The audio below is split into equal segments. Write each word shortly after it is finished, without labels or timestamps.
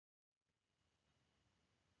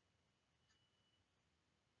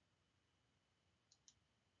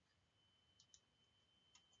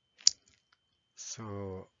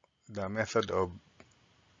So the method of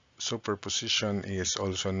superposition is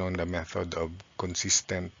also known the method of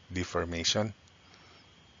consistent deformation.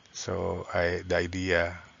 So the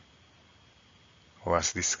idea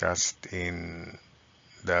was discussed in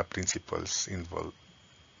the principles involved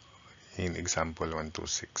in example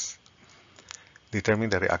 126. Determine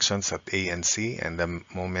the reactions at A and C and the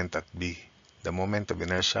moment at B. The moment of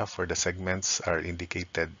inertia for the segments are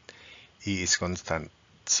indicated. E is constant,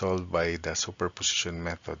 solved by the superposition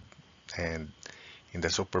method. And in the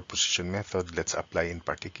superposition method, let's apply in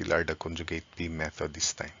particular the conjugate beam method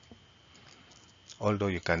this time. Although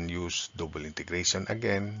you can use double integration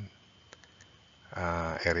again,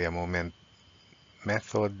 area moment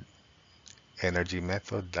method, energy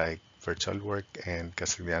method like virtual work and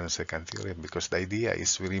Castigliano's second theorem, because the idea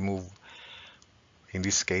is we remove, in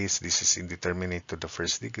this case, this is indeterminate to the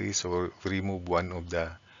first degree, so we remove one of the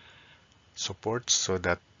supports so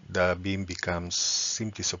that the beam becomes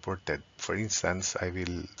simply supported. For instance, I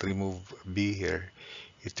will remove B here,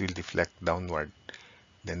 it will deflect downward.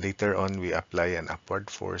 Then later on, we apply an upward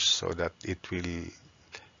force so that it will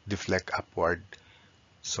deflect upward,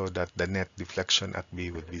 so that the net deflection at B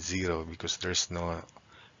would be 0 because there's no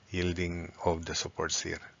yielding of the supports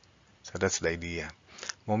here. So that's the idea.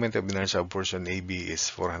 Moment of inertia of portion AB is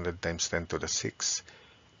 400 times 10 to the 6,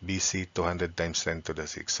 BC 200 times 10 to the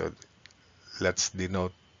 6. So let's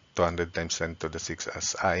denote 200 times 10 to the 6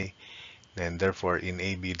 as I. Then therefore in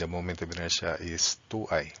AB the moment of inertia is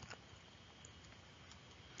 2I.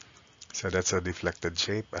 So that's a deflected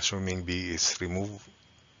shape, assuming B is removed.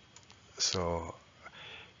 So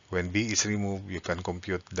when B is removed, you can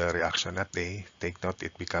compute the reaction at A. Take note,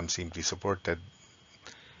 it becomes simply supported.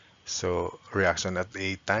 So reaction at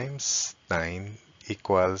A times 9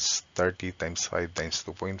 equals 30 times 5 times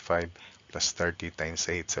 2.5 plus 30 times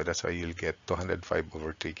 8. So that's why you'll get 205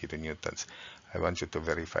 over 3 kilonewtons. I want you to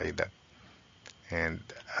verify that. And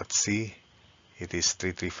at C, it is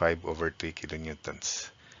 335 over 3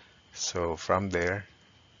 kilonewtons. So from there,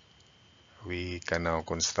 we can now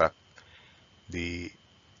construct the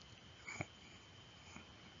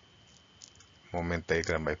moment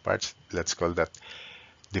diagram by parts. Let's call that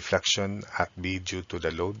deflection at B due to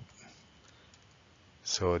the load.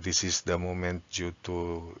 So this is the moment due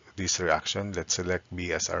to this reaction. Let's select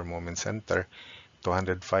B as our moment center.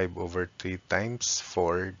 205 over 3 times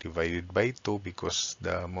 4 divided by 2 because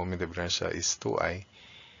the moment of inertia is 2I.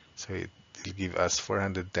 So it will give us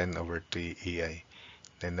 410 over 3 EI.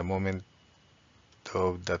 Then the moment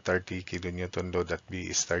of the 30 kilonewton load at B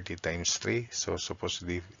is 30 times 3. So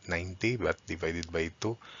supposedly 90, but divided by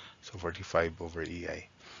 2. So 45 over EI.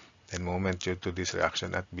 Then moment due to this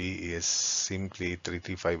reaction at B is simply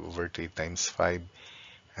 335 over 3 times 5.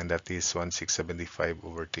 And that is 1675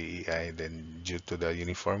 over 3 EI. Then due to the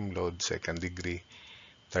uniform load, second degree,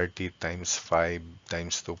 30 times 5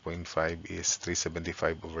 times 2.5 is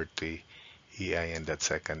 375 over 3 EI, and that's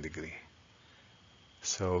second degree.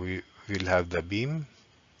 So we will have the beam,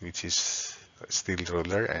 which is steel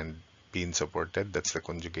roller and pin supported. That's the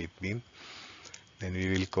conjugate beam. Then we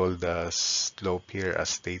will call the slope here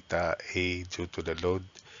as theta A due to the load.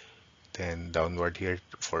 Then downward here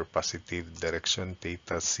for positive direction,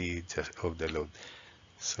 theta C just of the load.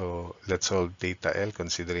 So let's solve theta L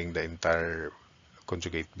considering the entire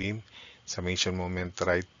conjugate beam. Summation moment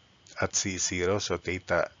right at C is 0, so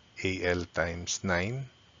theta AL times 9.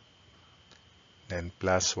 Then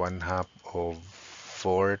plus 1/2 of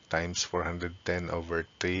 4 times 410 over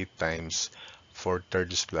 3 times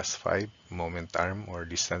 4/3 plus 5 moment arm or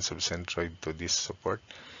distance of centroid to this support.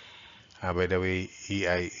 By the way,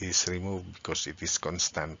 EI is removed because it is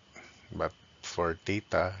constant, but for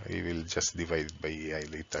theta, we will just divide it by EI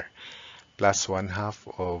later. Plus 1/2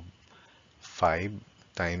 of 5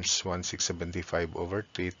 times 1675 over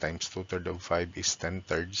 3 times 2/3 of 5 is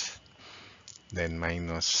 10/3. Then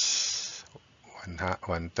minus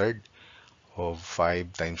 1/3 of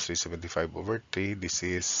 5 times 375 over 3. This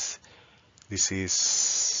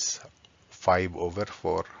is 5 over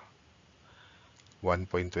 4.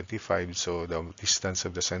 1.25, so the distance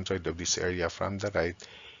of the centroid of this area from the right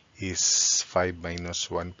is 5 minus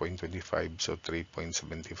 1.25, so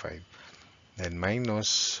 3.75. Then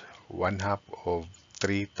minus 1/2 of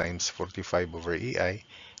 3 times 45 over EI.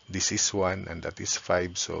 This is 1 and that is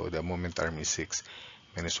 5, so the moment arm is 6.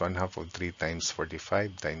 Minus 1/2 of 3 times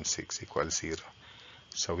 45 times 6 equals 0.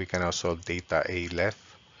 So we can now solve theta A left,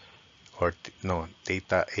 or no,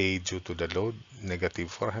 theta A due to the load,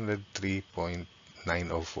 negative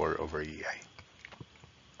 403.904 over EI.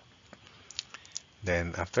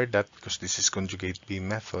 Then after that, because this is conjugate beam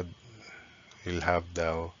method, we'll have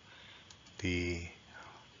the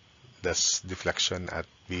Thus, deflection at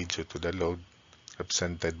B due to the load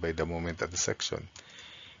represented by the moment at the section.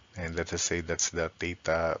 And let us say that's the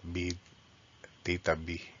theta B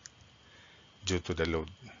due to the load,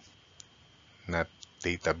 not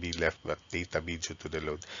theta B left, but theta B due to the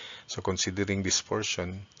load. So considering this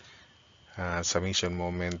portion, summation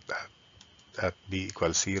moment at B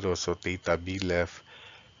equals 0, so theta B left,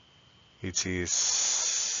 which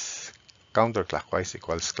is counterclockwise,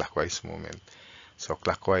 equals clockwise moment. So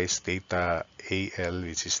clockwise theta AL,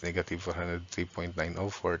 which is negative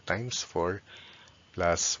 403.904 times 4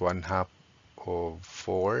 plus 1/2 of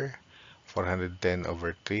 410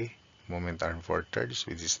 over 3, moment arm 4/3,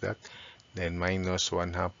 which is that, then minus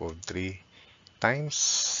 1/2 of 3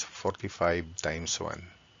 times 45 times 1.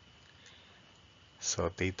 So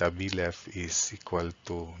theta B left is equal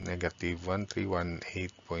to negative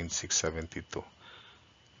 1318.672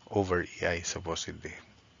 over EI supposedly.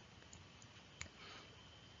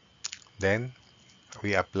 Then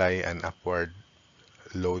we apply an upward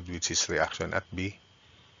load, which is reaction at B.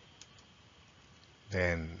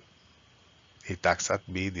 Then it acts at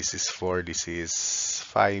B. This is 4, this is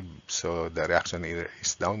 5. So the reaction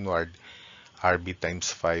is downward. RB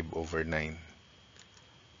times 5 over 9.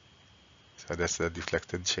 So that's the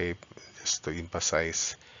deflected shape, just to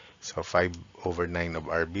emphasize. So 5 over 9 of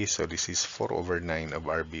RB. So this is 4 over 9 of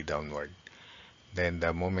RB downward. Then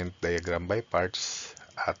the moment diagram by parts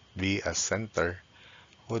at B as center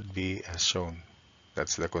would be as shown.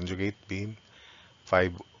 That's the conjugate beam.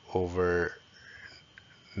 5 over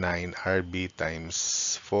 9 RB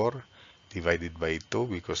times 4 divided by 2,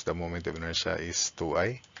 because the moment of inertia is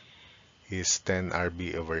 2I, is 10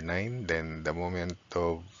 RB over 9. Then the moment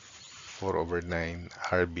of 4 over 9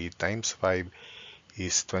 RB times 5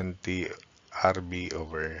 is 20 RB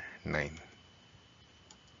over 9,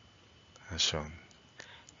 as shown.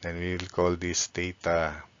 Then we will call this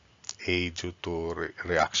theta A due to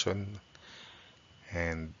reaction,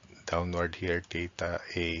 and downward here theta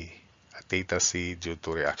C due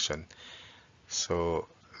to reaction. So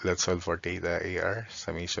let's solve for theta AR.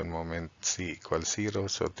 Summation moment C equals 0.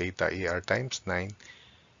 So theta AR times 9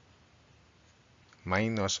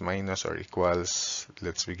 minus or equals,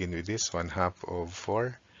 let's begin with this, 1/2 of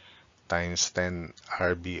 4 times 10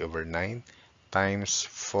 RB over 9 times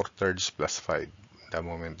 4/3 plus 5, the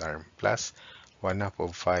moment arm, plus 1/2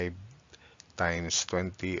 of 5 times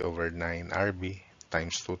 20 over 9 RB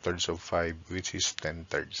times 2/3 of 5, which is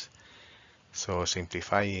 10/3. So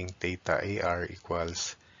simplifying, theta AR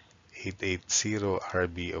equals 880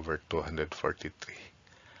 RB over 243.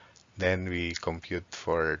 Then we compute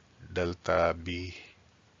for delta B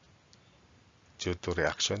due to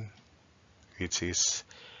reaction, which is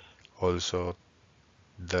also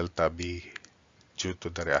delta B due to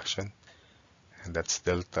the reaction, and that's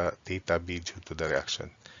theta B due to the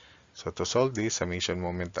reaction. So to solve this, summation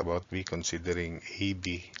moment about B considering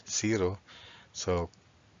AB 0, so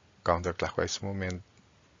counterclockwise moment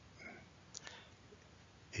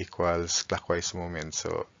equals clockwise moment.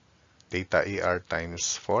 So theta AR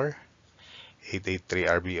times 4, 883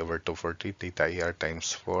 RB over 240, theta AR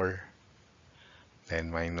times 4,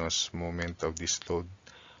 then minus moment of this load,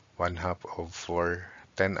 1/2 of 4,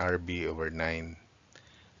 10 RB over 9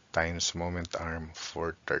 times moment arm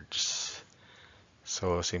 4/3.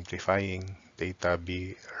 So simplifying, theta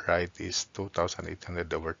B right is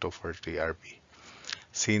 2800 over 240 RB.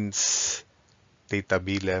 Since theta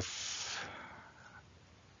B left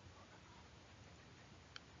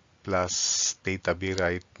plus theta B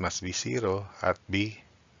right must be 0 at B,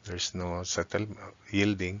 there's no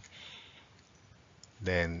yielding,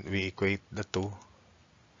 then we equate the two,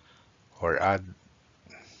 or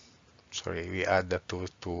we add the two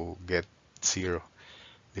to get 0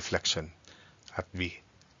 deflection at B.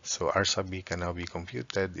 So R sub B can now be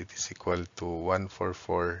computed. It is equal to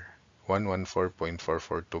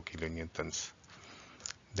 114.442 kilonewtons.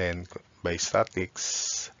 Then by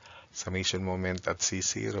statics, summation moment at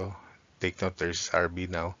C0, take note there's RB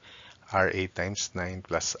now, RA times 9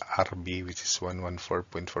 plus RB, which is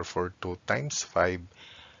 114.442 times 5,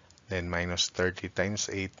 then minus 30 times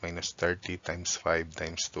 8 minus 30 times 5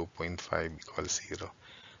 times 2.5 equals 0.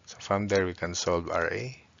 So from there we can solve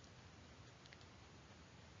RA.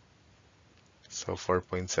 So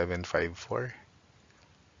 4.754,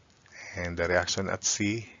 and the reaction at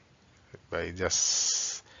C, by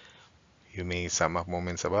just, you may sum up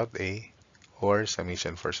moments about A or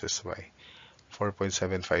summation forces Y.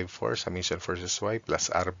 4.754 summation forces Y plus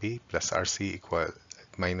RB plus RC equal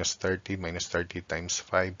minus 30 times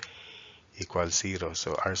 5 equals 0.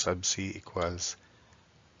 So R sub C equals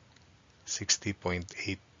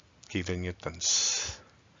 60.8 kilonewtons.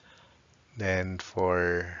 Then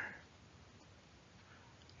for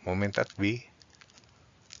moment at B.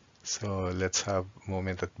 So let's have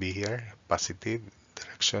moment at B here, positive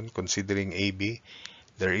direction. Considering AB,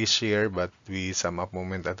 there is shear, but we sum up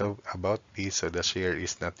moment at about B, so the shear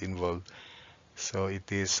is not involved. So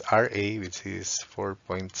it is RA, which is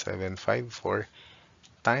 4.754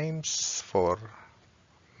 times 4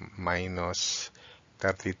 minus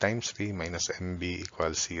 30 times 3 minus MB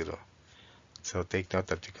equals 0. So take note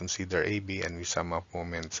that we consider AB and we sum up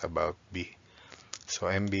moments about B. So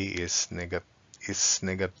MB is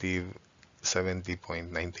negative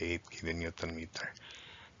 70.98 kilonewton meter.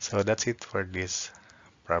 So that's it for this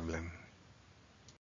problem.